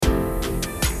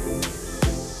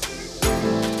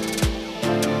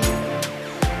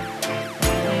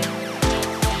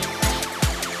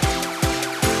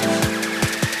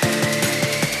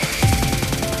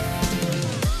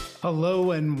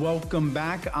Hello and welcome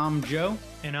back. I'm Joe.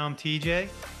 And I'm TJ.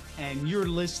 And you're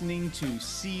listening to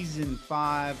Season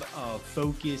 5 of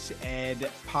FocusED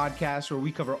podcast, where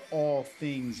we cover all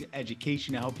things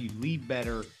education to help you lead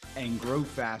better and grow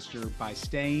faster by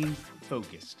staying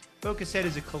focused. FocusED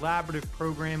is a collaborative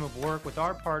program of work with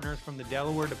our partners from the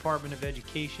Delaware Department of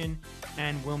Education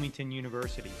and Wilmington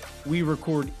University. We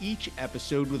record each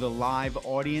episode with a live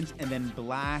audience and then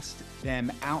blast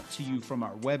them out to you from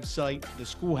our website,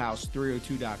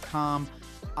 theschoolhouse302.com,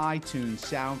 iTunes,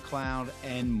 SoundCloud,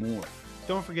 and more.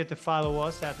 Don't forget to follow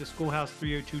us at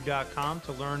theschoolhouse302.com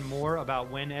to learn more about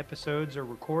when episodes are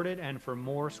recorded and for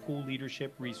more school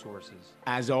leadership resources.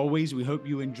 As always, we hope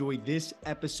you enjoyed this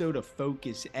episode of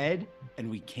FocusED, and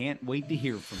we can't wait to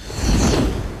hear from you.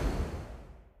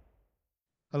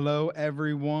 Hello,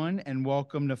 everyone, and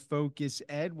welcome to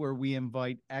FocusED, where we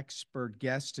invite expert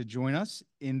guests to join us.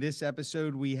 In this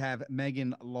episode, we have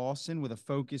Meghan Lawson with a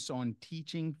focus on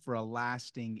teaching for a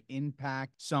lasting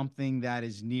impact, something that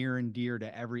is near and dear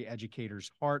to every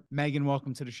educator's heart. Meghan,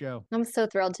 welcome to the show. I'm so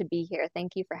thrilled to be here.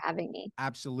 Thank you for having me.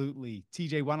 Absolutely.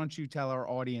 TJ, why don't you tell our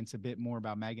audience a bit more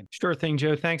about Meghan? Sure thing,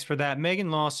 Joe. Thanks for that.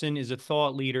 Meghan Lawson is a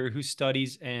thought leader who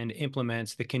studies and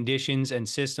implements the conditions and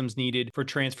systems needed for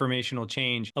transformational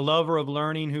change. A lover of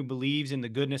learning who believes in the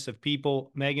goodness of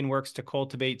people, Meghan works to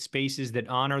cultivate spaces that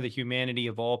honor the humanity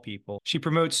of all people. She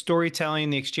promotes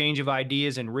storytelling, the exchange of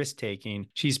ideas, and risk-taking.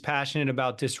 She's passionate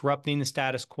about disrupting the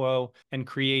status quo and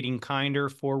creating kinder,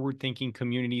 forward-thinking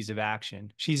communities of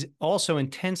action. She's also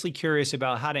intensely curious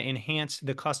about how to enhance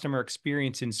the customer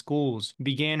experience in schools.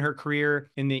 Began her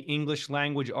career in the English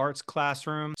language arts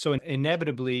classroom, so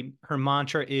inevitably, her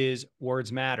mantra is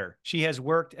words matter. She has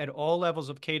worked at all levels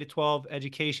of K-12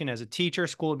 education as a teacher,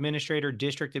 school administrator,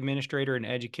 district administrator, and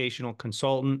educational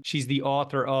consultant. She's the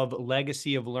author of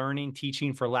Legacy of Learning,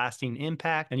 Teaching for Lasting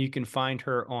Impact, and you can find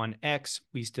her on X,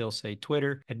 we still say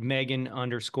Twitter, at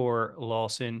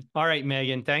Meghan_Lawson. All right,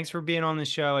 Meghan, thanks for being on the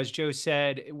show. As Joe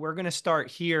said, we're going to start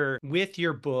here with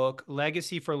your book,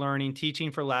 Legacy for Learning,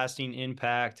 Teaching for Lasting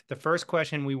Impact. The first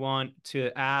question we want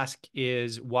to ask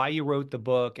is why you wrote the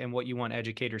book and what you want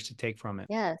educators to take from it.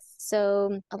 Yes.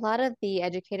 So a lot of the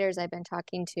educators I've been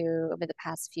talking to over the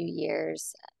past few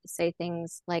years say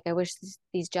things like, I wish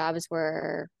these jobs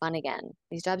were fun again.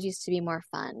 These jobs used to be more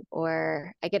fun.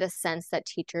 Or I get a sense that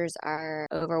teachers are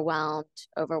overwhelmed,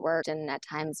 overworked, and at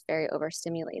times very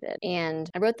overstimulated. And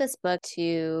I wrote this book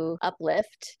to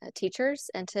uplift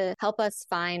teachers and to help us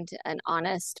find an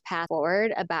honest path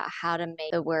forward about how to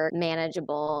make the work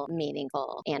manageable,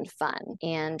 meaningful, and fun.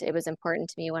 And it was important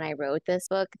to me when I wrote this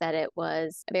book that it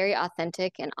was very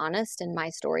authentic and honest in my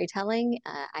storytelling.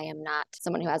 I am not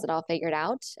someone who has it all figured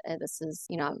out. This is,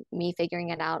 me figuring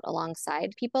it out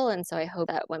alongside people. And so I hope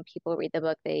that when people read the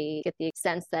book, they get the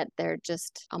sense that they're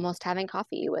just almost having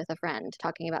coffee with a friend,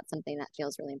 talking about something that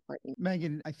feels really important.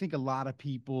 Meghan, I think a lot of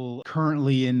people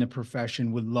currently in the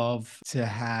profession would love to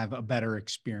have a better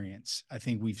experience. I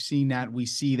think we've seen that. We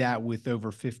see that with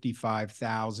over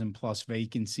 55,000 plus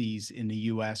vacancies in the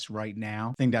U.S. right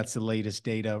now. I think that's the latest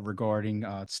data regarding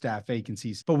staff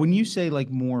vacancies. But when you say like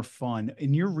more fun,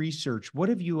 in your research, what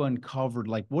have you uncovered?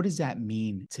 Like, what does that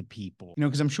mean to people?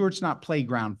 Because I'm sure it's not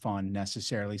playground fun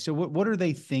necessarily. So what are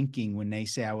they thinking when they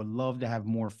say, I would love to have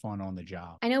more fun on the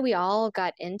job? I know we all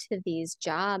got into these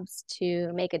jobs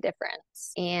to make a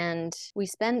difference, and we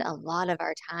spend a lot of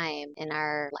our time in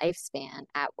our lifespan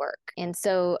at work. And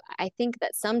so I think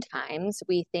that sometimes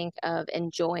we think of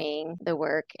enjoying the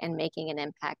work and making an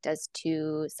impact as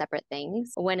two separate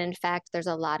things, when in fact there's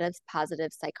a lot of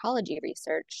positive psychology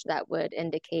research that would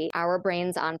indicate our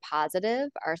brains on positive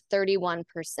are 31%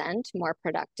 more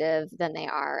productive than they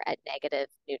are at negative,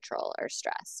 neutral, or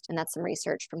stressed. And that's some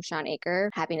research from Sean Aker,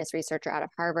 happiness researcher out of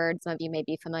Harvard. Some of you may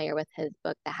be familiar with his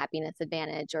book, The Happiness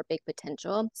Advantage or Big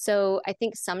Potential. So I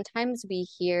think sometimes we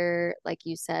hear, like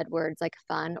you said, words like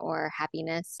fun or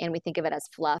happiness, and we think of it as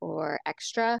fluff or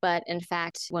extra. But in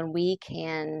fact, when we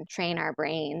can train our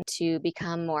brain to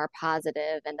become more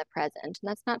positive in the present, and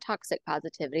that's not toxic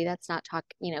positivity, that's not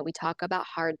we talk about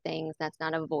hard things, that's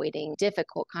not avoiding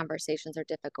difficult conversations or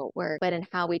difficult work, but in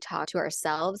how we talk to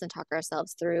ourselves and talk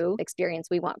ourselves through the experience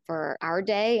we want for our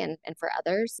day and for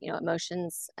others.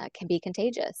 Emotions can be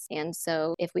contagious. And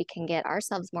so if we can get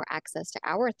ourselves more access to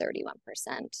our 31%,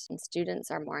 and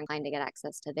students are more inclined to get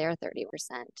access to their 30%,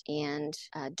 and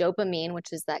dopamine,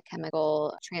 which is that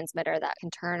chemical transmitter that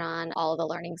can turn on all the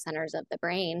learning centers of the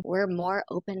brain, we're more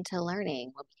open to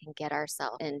learning when we can get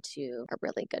ourselves into a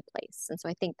really good place. And so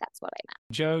I think that's what I meant.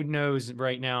 Joe knows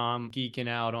right now I'm geeked geeking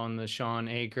out on the Sean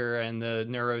Aker and the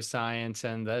neuroscience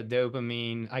and the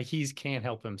dopamine. He can't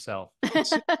help himself.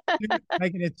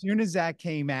 Megan, as soon as that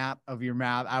came out of your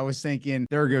mouth, I was thinking,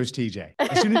 there goes TJ.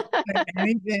 As soon as you said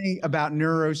anything about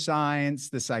neuroscience,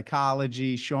 the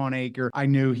psychology, Sean Aker, I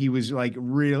knew he was like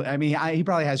real. I mean, he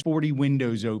probably has 40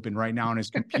 windows open right now on his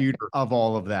computer of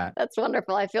all of that. That's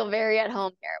wonderful. I feel very at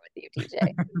home here with you,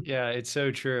 TJ. Yeah, it's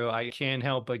so true. I can't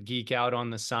help but geek out on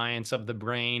the science of the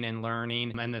brain and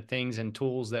learning and the things and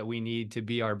tools that we need to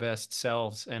be our best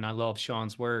selves. And I love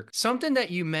Sean's work. Something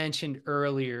that you mentioned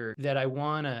earlier that I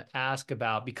want to ask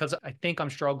about, because I think I'm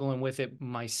struggling with it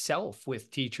myself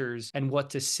with teachers and what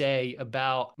to say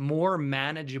about more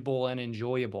manageable and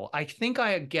enjoyable. I think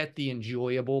I get the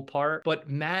enjoyable part, but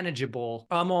manageable,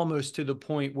 I'm almost to the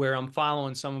point where I'm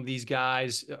following some of these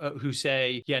guys who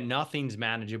say, yeah, nothing's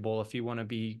manageable if you want to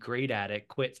be great at it.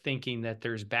 Quit thinking that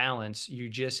there's balance. You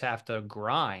just have to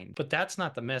grind. But that's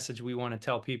not the message we want to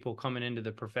tell people coming into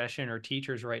the profession or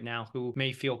teachers right now who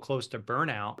may feel close to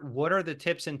burnout. What are the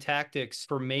tips and tactics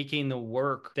for making the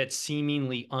work that's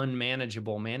seemingly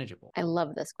unmanageable manageable? I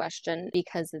love this question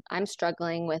because I'm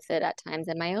struggling with it at times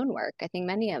in my own work. I think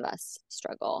many of us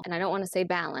struggle. And I don't want to say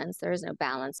balance, there is no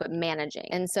balance, but managing.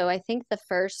 And so I think the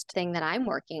first thing that I'm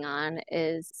working on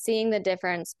is seeing the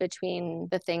difference between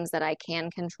the things that I can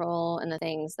control and the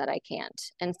things that I can't.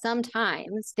 And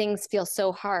sometimes things feel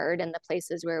so hard in the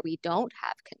places where we don't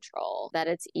have control that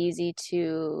it's easy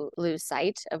to lose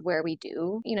sight of where we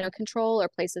do, control, or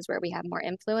places where we have more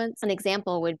influence. An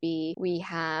example would be we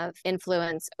have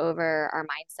influence over our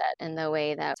mindset and the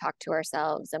way that we talk to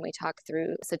ourselves and we talk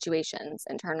through situations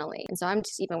internally. And so I'm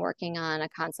just even working on a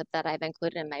concept that I've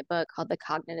included in my book called the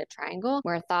cognitive triangle,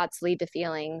 where thoughts lead to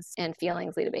feelings and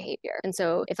feelings lead to behavior. And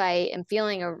so if I am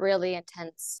feeling a really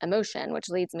intense emotion, which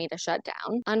leads me to shut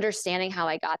down, understanding how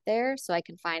I got there so I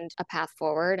can find a path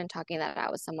forward and talking that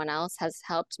out with someone else has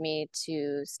helped me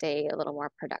to stay a little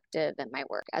more productive in my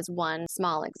work, as one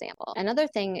small example. Another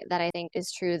thing that I think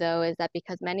is true, though, is that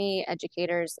because many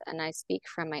educators, and I speak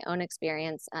from my own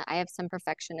experience, I have some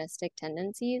perfectionistic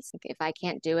tendencies. If I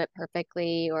can't do it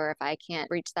perfectly, or if I can't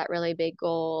reach that really big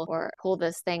goal or pull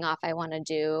this thing off I want to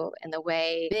do in the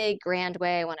big grand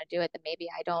way I want to do it, then maybe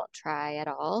I don't try at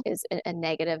all, is a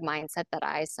negative mindset that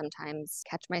I sometimes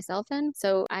catch myself in.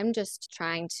 So I'm just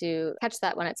trying to catch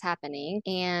that when it's happening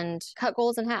and cut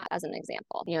goals in half, as an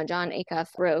example. John Acuff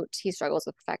he struggles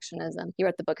with perfectionism. He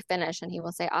wrote the book Finish, and he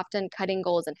will say often cutting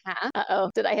goals in half.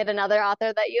 Uh-oh, did I hit another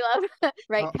author that you love?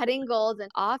 Right? Oh. Cutting goals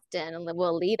and often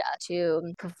will lead us to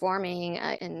performing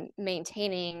and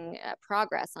maintaining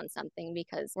progress on something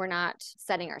because we're not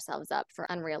setting ourselves up for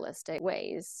unrealistic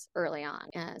ways early on.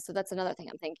 So that's another thing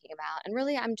I'm thinking about. And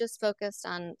really, I'm just focused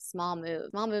on small moves.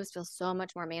 Small moves feel so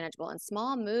much more manageable, and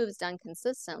small moves done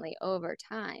consistently over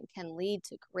time can lead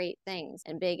to great things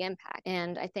and big impact.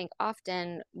 And I think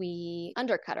often we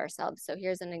undercut ourselves. So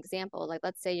here's an example. Like,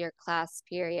 let's say your class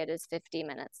period is 50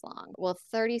 minutes long. Well,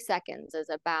 30 seconds is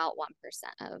about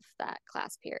 1% of that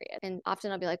class period. And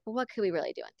often I'll be like, well, what could we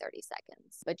really do in 30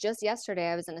 seconds? But just yesterday,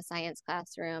 I was in a science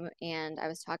classroom and I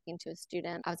was talking to a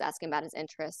student. I was asking about his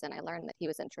interests, and I learned that he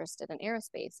was interested in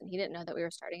aerospace, and he didn't know that we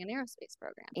were starting an aerospace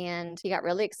program. And he got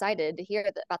really excited to hear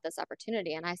about this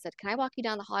opportunity. And I said, can I walk you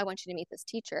down the hall? I want you to meet this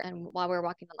teacher. And while we were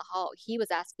walking down the hall, he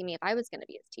was asking me if I was going to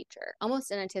be his teacher,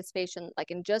 almost in anticipation,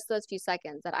 like in just those few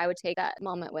seconds that I would take that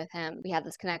moment with him. We had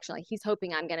this connection, like he's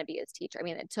hoping I'm going to be his teacher. I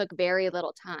mean, it took very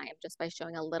little time just by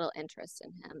showing a little interest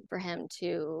in him for him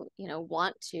to,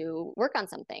 want to work on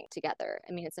something together.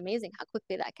 I mean, it's amazing how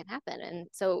quickly that can happen. And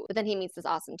so, but then he meets this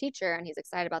awesome teacher and he's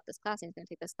excited about this class and he's going to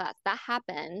take this class. That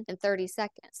happened in 30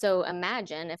 seconds. So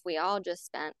imagine if we all just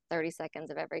spent 30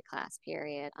 seconds of every class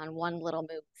period on one little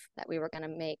move that we were going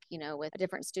to make, with a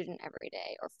different student every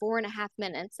day, or 4.5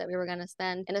 minutes that we were going to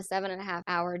spend in a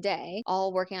 7.5-hour day,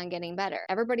 all working on getting better.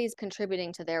 Everybody's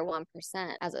contributing to their 1%.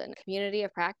 As a community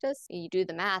of practice, you do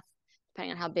the math,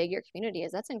 depending on how big your community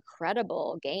is, that's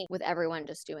incredible gain with everyone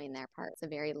just doing their part. It's a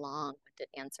very long-winded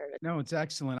answer. No, it's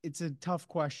excellent. It's a tough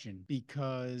question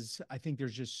because I think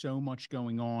there's just so much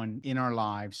going on in our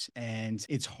lives and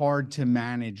it's hard to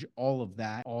manage all of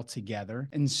that all together.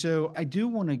 And so I do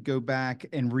want to go back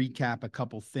and recap a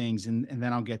couple things and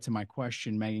then I'll get to my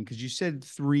question, Meghan, because you said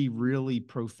 3 really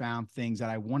profound things that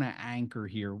I want to anchor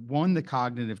here. One, the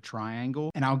cognitive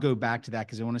triangle, and I'll go back to that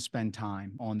because I want to spend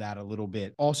time on that a little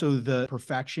bit. Also, the the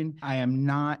perfection, I am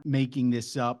not making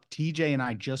this up. TJ and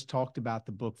I just talked about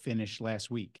the book Finish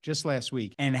just last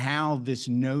week, and how this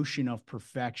notion of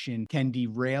perfection can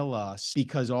derail us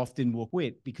because often we'll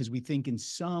quit because we think in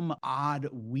some odd,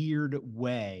 weird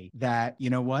way that, you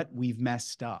know what, we've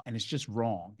messed up and it's just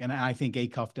wrong. And I think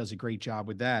Acuff does a great job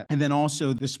with that. And then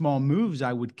also the small moves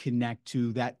I would connect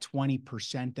to that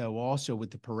 20% though, also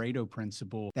with the Pareto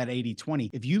principle, that 80-20.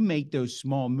 If you make those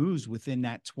small moves within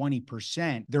that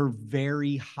 20%, they're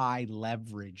very high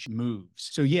leverage moves.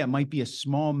 So yeah, it might be a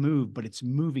small move, but it's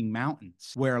moving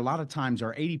mountains, where a lot of times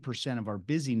our 80% of our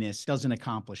busyness doesn't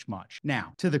accomplish much.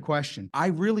 Now, to the question, I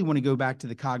really want to go back to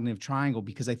the cognitive triangle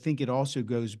because I think it also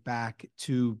goes back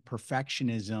to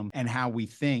perfectionism and how we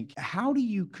think. How do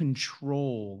you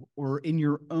control, or in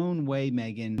your own way,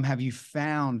 Meghan, have you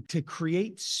found to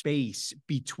create space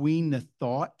between the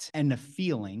thought and the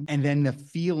feeling, and then the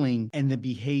feeling and the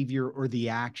behavior or the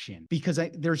action? Because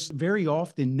there's very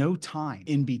often no time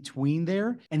in between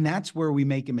there, and that's where we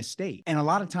make a mistake. And a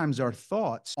lot of times our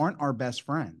thoughts aren't our best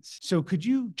friends. So could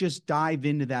you just dive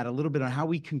into that a little bit on how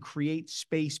we can create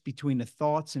space between the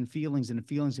thoughts and feelings and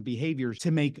behaviors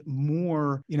to make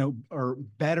more, or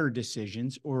better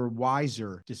decisions or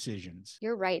wiser decisions?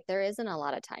 You're right. There isn't a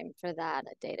lot of time for that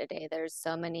day to day. There's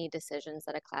so many decisions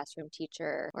that a classroom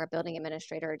teacher or a building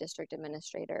administrator or district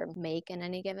administrator make in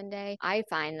any given day. I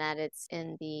find that it's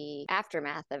in the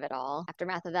aftermath of it all,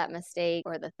 aftermath of that mistake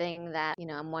or the thing that,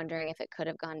 I'm wondering if it could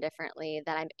have gone differently,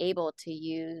 that I'm able to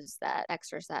use that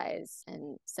exercise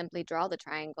and simply draw the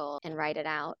triangle and write it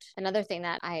out. Another thing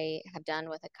that I have done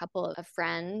with a couple of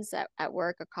friends at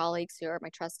work or colleagues who are my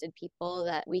trusted people,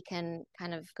 that we can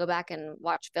kind of go back and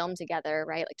watch film together,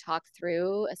 right? Like talk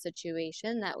through a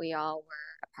situation that we all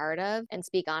were a part of and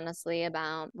speak honestly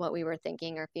about what we were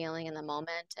thinking or feeling in the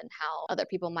moment and how other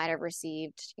people might have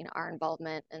received, our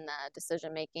involvement in the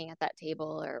decision making at that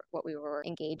table or what we were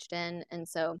engaged in. And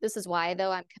so this is why,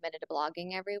 though, I'm committed to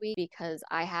blogging every week, because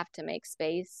I have to make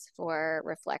space for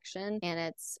reflection. And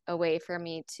it's a way for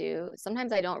me to,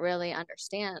 sometimes I don't really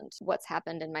understand what's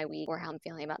happened in my week or how I'm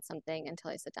feeling about something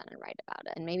until I sit down and write about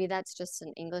it. And maybe that's just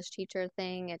an English teacher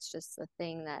thing. It's just a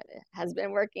thing that has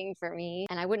been working for me.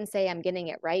 And I wouldn't say I'm getting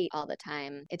it right all the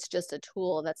time. It's just a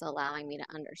tool that's allowing me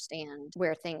to understand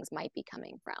where things might be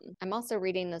coming from. I'm also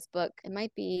reading this book. It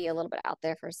might be a little bit out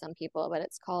there for some people, but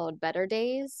it's called Better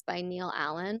Days by Neil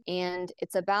Allen. And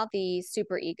it's about the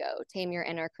superego. Tame Your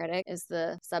Inner Critic is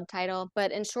the subtitle.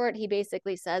 But in short, he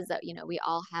basically says that, we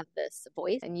all have this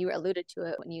voice, and you alluded to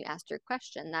it when you asked your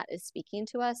question, that is speaking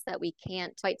to us, that we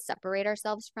can't quite separate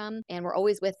ourselves from, and we're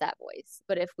always with that voice.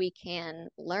 But if we can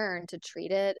learn to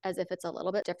treat it as if it's a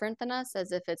little bit different than us,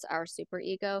 as if it's our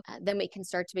superego, then we can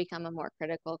start to become a more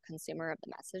critical consumer of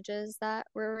the messages that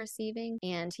we're receiving.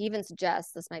 And he even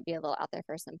suggests, this might be a little out there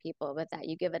for some people, but that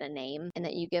you give it a name, and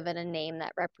that you give it a name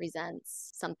that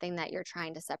represents something that you're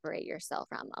trying to separate yourself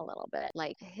from a little bit.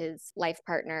 Like his life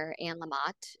partner, Anne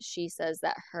Lamott, she says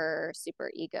that her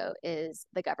superego is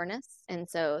the governess. And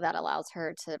so that allows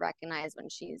her to recognize when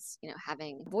she's,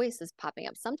 having voices popping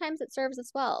up. Sometimes it serves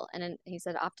us well. And he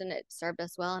said often it served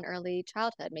us well in early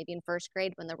childhood, maybe in first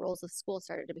grade, when the rules of school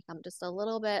started to become just a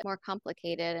little bit more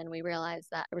complicated and we realized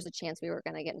that there was a chance we were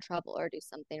going to get in trouble or do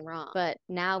something wrong. But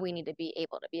now we need to be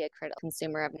able to be a critical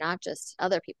consumer of not just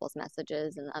other people's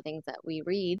messages and the things that we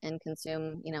read and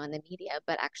consume, in the media,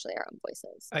 but actually our own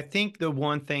voices. I think the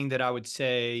one thing that I would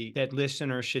say that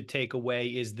listeners should take away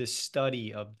is the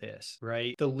study of this,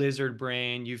 right? The lizard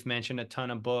brain, you've mentioned a ton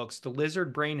of books. The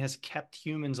lizard brain has kept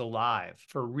humans alive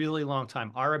for a really long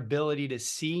time. Our ability to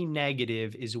see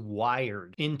negative is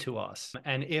wired into us.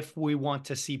 And if we want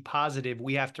to see positive,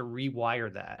 we have to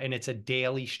rewire that. And it's a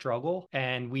daily struggle,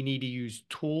 and we need to use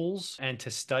tools and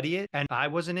to study it. And I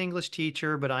was an English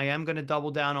teacher, but I am going to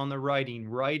double down on the writing.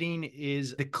 Writing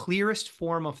is the clearest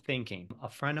form of thinking. A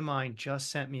friend of mine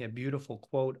just sent me a beautiful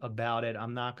quote about it.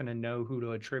 I'm not going to know who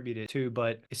to attribute it to,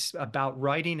 but it's about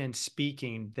writing and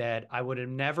speaking that I would have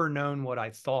never known what I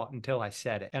thought until I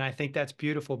said it. And I think that's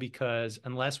beautiful, because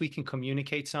unless we can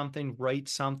communicate something, write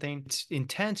something, it's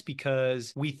intense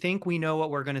because we think we know what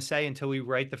we're going to say until we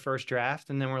write the first draft.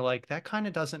 And then we're like, that kind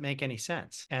of doesn't make any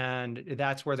sense. And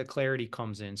that's where the clarity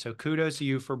comes in. So kudos to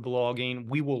you for blogging.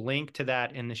 We will link to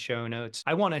that in the show notes.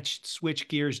 I want to switch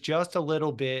gears just a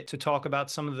little bit to talk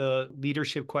about some of the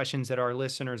leadership questions that our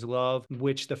listeners love,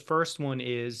 which the first one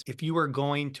is, if you were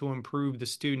going to improve the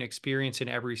student experience in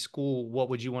every school, what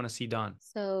would you want to see done?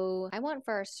 So I want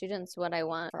for our students what I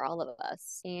want for all of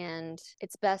us. And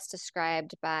it's best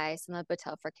described by some of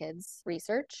Battelle for Kids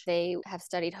research. They have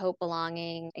studied hope,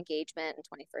 belonging, engagement, and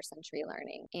 21st century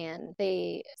learning. And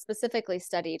they specifically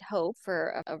studied hope hope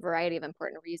for a variety of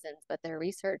important reasons, but their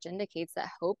research indicates that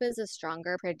hope is a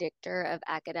stronger predictor of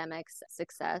academics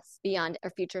success beyond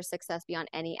or future success beyond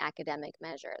any academic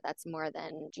measure. That's more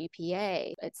than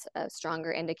GPA. It's a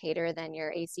stronger indicator than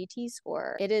your ACT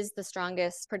score. It is the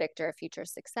strongest predictor of future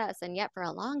success. And yet for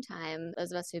a long time,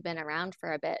 those of us who've been around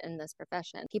for a bit in this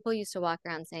profession, people used to walk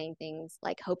around saying things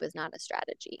like hope is not a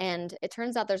strategy. And it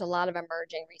turns out there's a lot of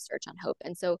emerging research on hope.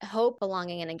 And so hope,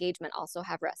 belonging, and engagement also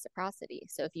have reciprocity.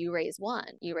 So if you raise one,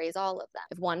 you raise all of them.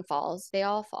 If one falls, they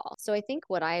all fall. So I think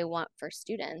what I want for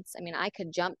students, I mean, I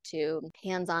could jump to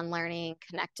hands-on learning,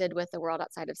 connected with the world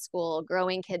outside of school,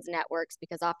 growing kids' networks,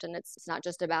 because often it's not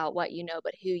just about what you know,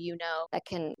 but who you know that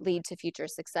can lead to future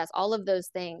success. All of those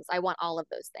things, I want all of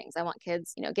those things. I want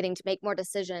kids, getting to make more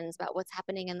decisions about what's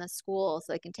happening in the school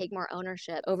so they can take more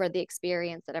ownership over the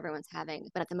experience that everyone's having.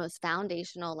 But at the most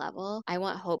foundational level, I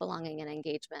want hope, belonging, and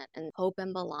engagement. And hope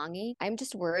and belonging, I'm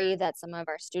just worried that some of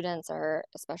our students are,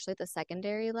 especially at the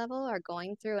secondary level, are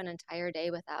going through an entire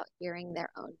day without hearing their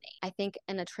own name. I think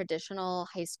in a traditional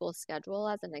high school schedule,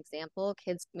 as an example,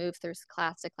 kids move through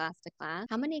class to class to class.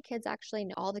 How many kids actually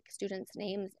know all the students'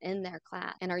 names in their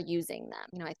class and are using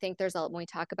them? I think when we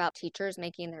talk about teachers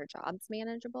making their jobs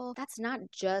manageable, that's not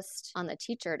just on the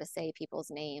teacher to say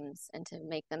people's names and to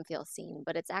make them feel seen,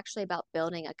 but it's actually about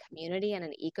building a community and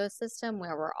an ecosystem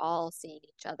where we're all seeing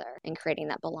each other and creating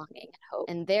that belonging and hope.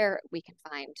 And there we can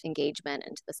find engagement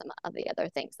into some of the other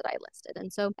things that I listed.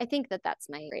 And so I think that that's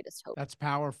my greatest hope. That's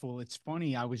powerful. It's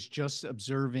funny. I was just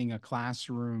observing a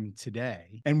classroom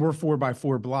today, and we're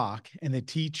 4x4 block, and the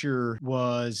teacher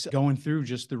was going through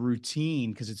just the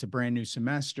routine because it's a brand new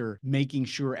semester, making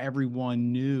sure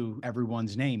everyone knew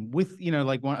everyone's name with,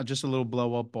 just a little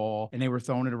blow up ball, and they were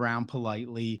throwing it around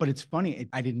politely. But it's funny.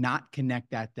 I did not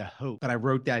connect that to hope, but I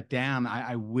wrote that down.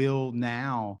 I will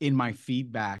now in my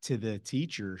feedback to the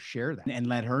teacher share that and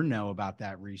let her know about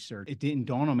that research. It didn't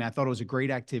dawn on me. I thought it was a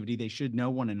great activity. They should know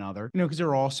one another, because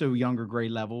they're also younger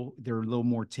grade level. They're a little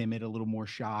more timid, a little more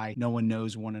shy. No one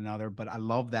knows one another, but I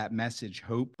love that message: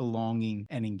 hope, belonging,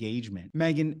 and engagement.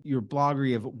 Meghan, you're a blogger.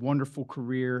 You have a wonderful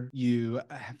career. You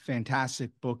have a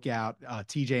fantastic book out.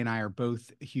 TJ and I are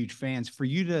both huge fans. For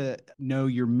you to know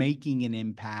you're making an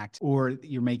impact or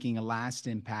you're making a last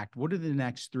impact, what do the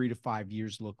next 3 to 5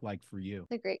 years look like for you?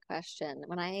 That's a great question.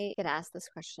 When I get asked this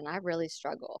question, I really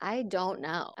struggle. I don't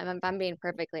know. If I'm being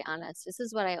perfectly honest, this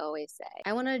is what I always say.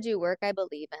 I want to do work I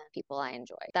believe in, people I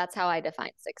enjoy. That's how I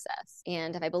define success.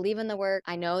 And if I believe in the work,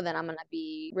 I know that I'm going to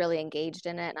be really engaged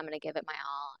in it and I'm going to give it my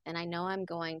all. And I know I'm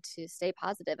going to stay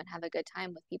positive and have a good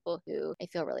time with people who I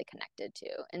feel really connected to.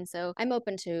 And so I'm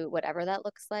open to whatever that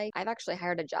looks like. I've actually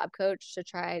hired a job coach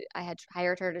I had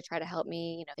hired her to try to help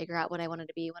me, figure out what I wanted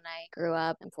to be when I grew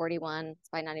up. I'm 41. It's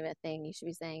probably not even a thing you should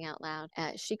be saying out loud.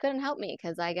 She couldn't help me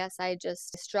because I guess I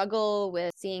just struggle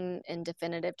with seeing in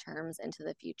definitive terms into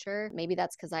the future. Maybe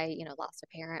that's because I, lost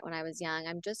a parent when I was young.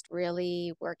 I'm just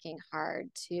really working hard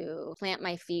to plant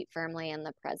my feet firmly in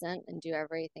the present and do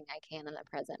everything I can in the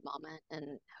present moment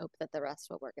and hope that the rest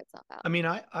will work itself out. I mean,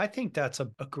 I think that's a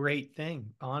great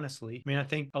thing, honestly. I mean, I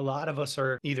think a lot of us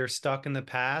are either stuck in the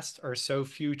past or so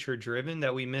future driven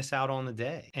that we miss out on the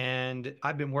day. And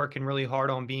I've been working really hard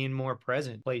on being more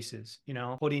present places,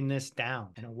 putting this down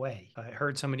in a way. I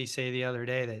heard somebody say the other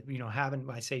day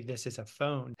that, I say this as a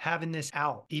phone, having this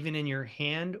out, even in your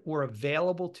hand or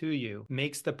available to you,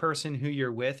 makes the person who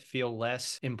you're with feel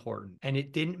less important. And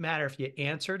it didn't matter if you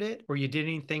answered it or you did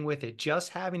anything with it. Just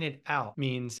having it out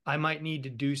means I might need to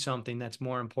do something that's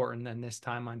more important than this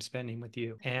time I'm spending with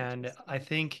you. And I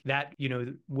think that,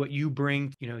 what you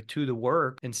bring, to the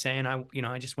work and saying,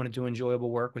 I just want to do enjoyable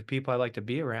work with people I like to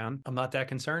be around. I'm not that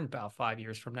concerned about 5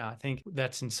 years from now. I think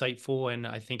that's insightful and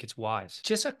I think it's wise.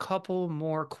 Just a couple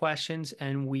more questions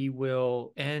and we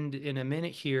will end in a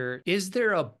minute here. Is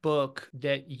there a book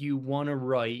that you want to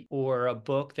write or a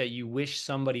book that you wish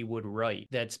somebody would write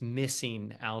that's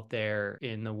missing out there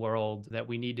in the world that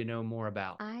we need to know more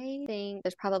about? I think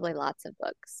there's probably lots of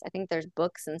books. I think there's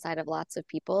books inside of lots of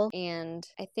people. And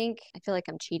I feel like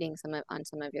I'm cheating on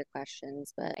some of your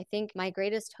questions, but I think my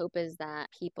greatest hope is that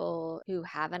people who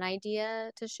have an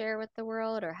idea to share with the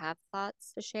world or have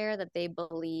thoughts to share, that they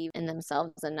believe in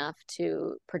themselves enough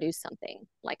to produce something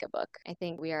like a book. I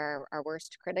think we are our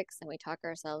worst critics and we talk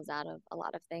ourselves out of a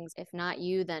lot of things. If not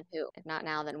you, then who? If not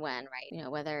now, then when, right?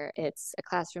 Whether it's a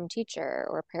classroom teacher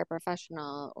or a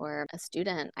paraprofessional or a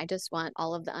student, I just want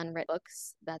all of the unwritten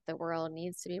books that the world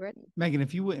needs to be written. Meghan,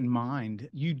 if you wouldn't mind,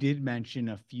 you did mention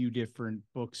a few different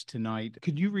books tonight.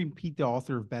 Could you repeat the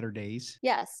author of Better Days?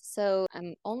 Yes. So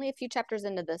I'm only a few chapters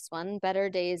into this one. Better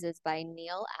Days is by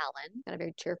Neil Allen. Got a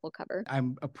very cheerful cover.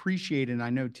 I'm appreciating, I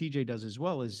know TJ MJ does as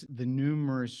well, is the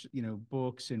numerous,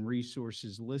 books and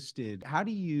resources listed. How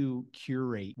do you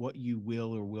curate what you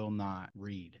will or will not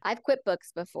read? I've quit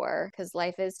books before because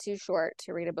life is too short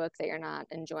to read a book that you're not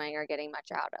enjoying or getting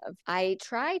much out of. I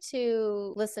try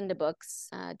to listen to books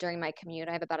during my commute.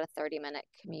 I have about a 30-minute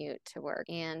commute to work.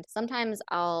 And sometimes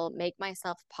I'll make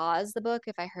myself pause the book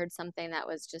if I heard something that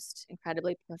was just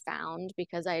incredibly profound,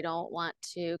 because I don't want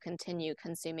to continue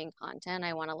consuming content.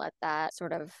 I want to let that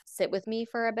sort of sit with me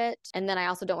for a bit. And then I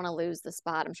also don't want to lose the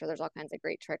spot. I'm sure there's all kinds of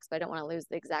great tricks, but I don't want to lose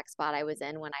the exact spot I was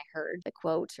in when I heard the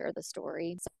quote or the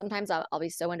story. Sometimes I'll be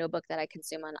so into a book that I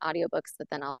consume on audiobooks, but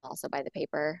then I'll also buy the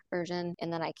paper version.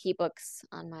 And then I keep books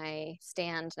on my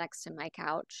stand next to my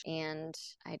couch, and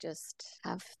I just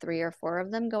have 3 or 4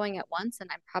 of them going at once. And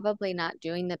I'm probably not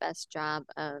doing the best job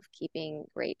of keeping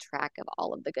great track of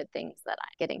all of the good things that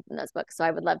I'm getting from those books. So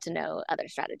I would love to know other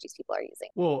strategies people are using.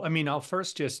 Well, I mean, I'll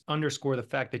first just underscore the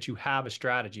fact that you have a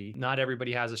strategy. Not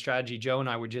everybody has a strategy. Joe and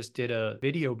I just did a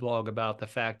video blog about the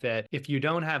fact that if you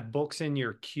don't have books in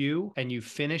your queue and you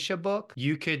finish a book,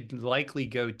 you could likely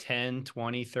go 10,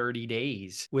 20, 30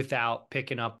 days without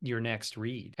picking up your next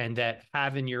read. And that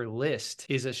having your list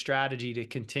is a strategy to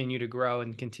continue to grow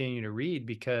and continue to read,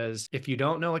 because if you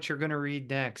don't know what you're going to read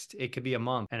next, it could be a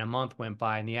month, and a month went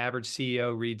by, and the average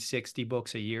CEO reads 60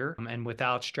 books a year. And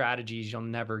without strategies, you'll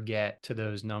never get to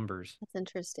those numbers. That's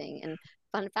interesting. And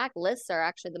fun fact, lists are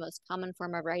actually the most common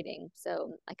form of writing.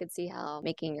 So I could see how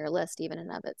making your list even in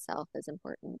of itself is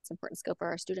important. It's important scope for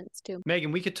our students too.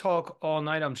 Meghan, we could talk all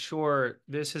night, I'm sure.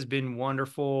 This has been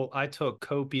wonderful. I took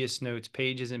copious notes,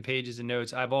 pages and pages of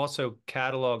notes. I've also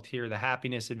cataloged here the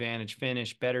Happiness Advantage,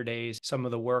 Finish, Better Days, some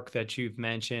of the work that you've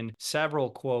mentioned, several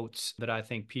quotes that I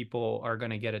think people are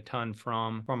going to get a ton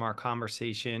from our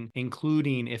conversation,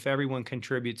 including if everyone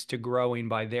contributes to growing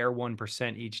by their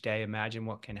 1% each day, imagine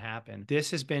what can happen. This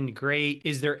has been great.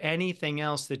 Is there anything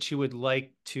else that you would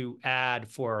like to add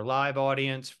for our live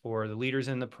audience, for the leaders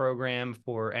in the program,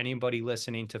 for anybody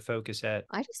listening to FocusED?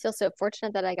 I just feel so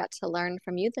fortunate that I got to learn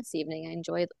from you this evening. I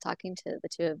enjoyed talking to the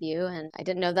two of you, and I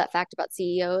didn't know that fact about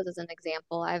CEOs as an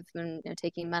example. I've been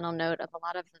taking mental note of a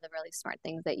lot of the really smart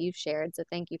things that you've shared. So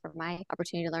thank you for my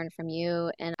opportunity to learn from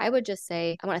you. And I would just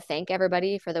say, I want to thank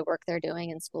everybody for the work they're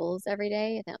doing in schools every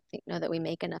day. I don't know that we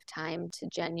make enough time to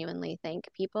genuinely thank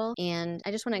people. And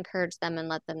I just want to encourage them and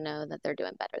let them know that they're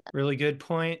doing better than. Really good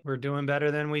point. We're doing better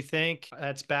than we think.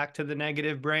 That's back to the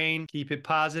negative brain. Keep it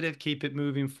positive. Keep it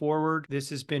moving forward. This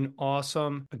has been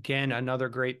awesome. Again, another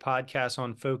great podcast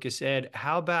on FocusED.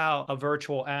 How about a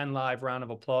virtual and live round of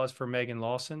applause for Meghan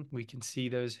Lawson? We can see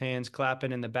those hands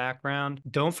clapping in the background.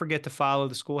 Don't forget to follow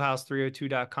the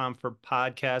schoolhouse302.com for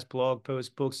podcasts, blog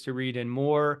posts, books to read, and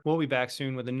more. We'll be back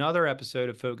soon with another episode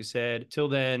of FocusED. Till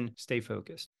then, stay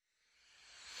focused.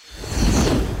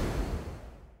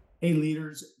 Hey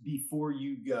leaders, before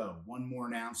you go, one more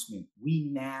announcement. We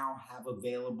now have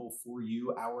available for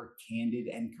you our Candid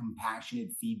and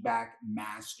Compassionate Feedback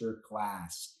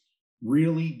Masterclass.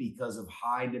 Really, because of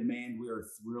high demand, we are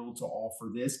thrilled to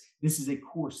offer this. This is a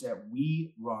course that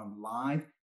we run live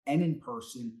and in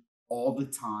person all the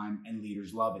time, and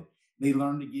leaders love it. They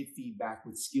learn to give feedback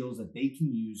with skills that they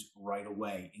can use right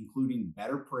away, including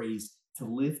better praise to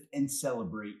lift and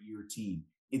celebrate your team.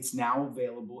 It's now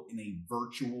available in a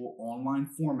virtual online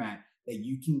format that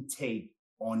you can take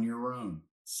on your own,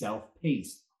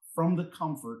 self-paced, from the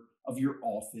comfort of your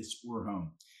office or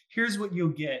home. Here's what you'll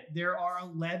get. There are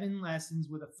 11 lessons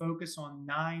with a focus on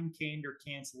 9 candor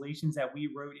cancellations that we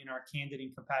wrote in our Candid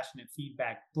and Compassionate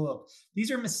Feedback book.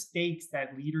 These are mistakes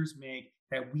that leaders make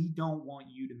that we don't want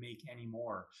you to make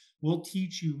anymore. We'll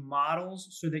teach you models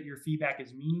so that your feedback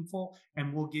is meaningful,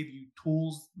 and we'll give you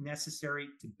tools necessary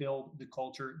to build the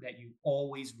culture that you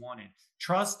always wanted.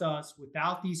 Trust us,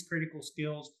 without these critical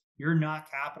skills, you're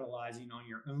not capitalizing on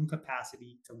your own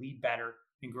capacity to lead better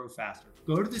and grow faster.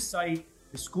 Go to the site,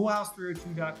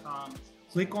 theschoolhouse302.com,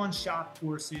 click on Shop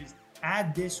Courses,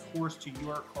 add this course to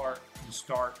your cart, and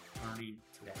start learning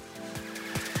today.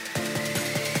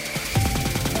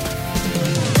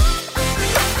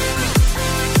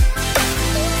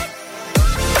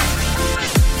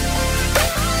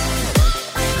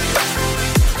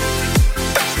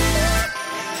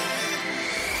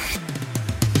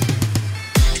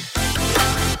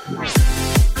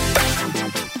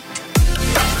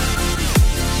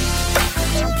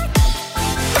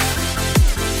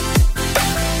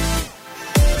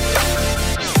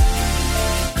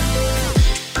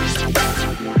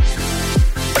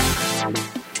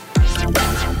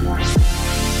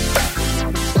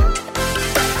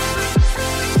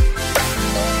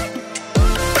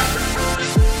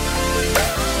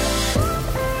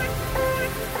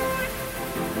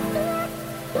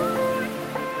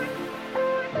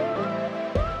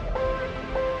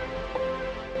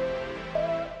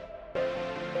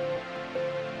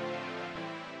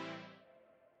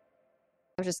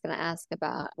 was just going to ask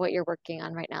about what you're working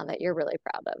on right now that you're really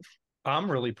proud of.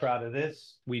 I'm really proud of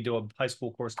this. We do a high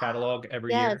school course catalog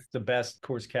every Yes. year. The best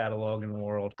course catalog in the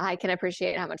world. I can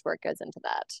appreciate how much work goes into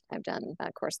that. I've done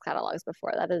course catalogs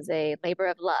before. That is a labor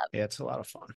of love. Yeah, it's a lot of fun.